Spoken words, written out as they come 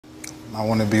I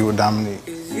want to be with Dominique.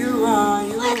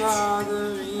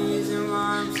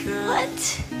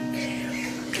 What?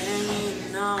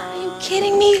 Are you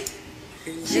kidding me?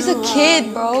 She's a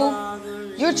kid, bro.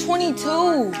 You're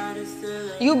 22.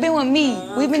 You've been with me.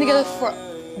 We've been together for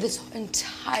this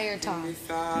entire time.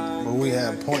 But we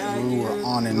had points where we were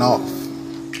on and off.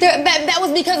 That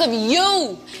was because of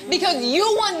you. Because you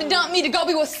wanted to dump me to go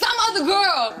be with some other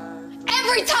girl.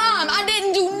 Every time I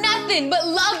didn't do nothing but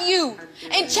love you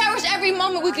and cherish every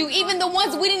moment with you, even the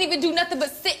ones we didn't even do nothing but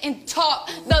sit and talk.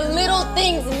 The little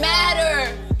things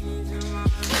matter.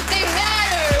 They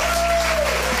matter.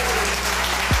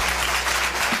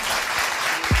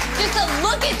 Just to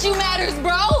look at you matters,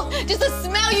 bro. Just to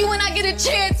smell you when I get a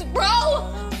chance, bro.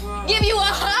 Give you a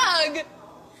hug.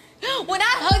 When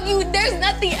I hug you, there's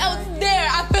nothing else there.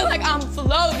 I feel like I'm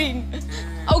floating,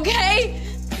 okay?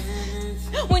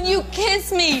 When you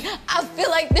kiss me, I feel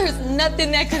like there's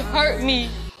nothing that could hurt me.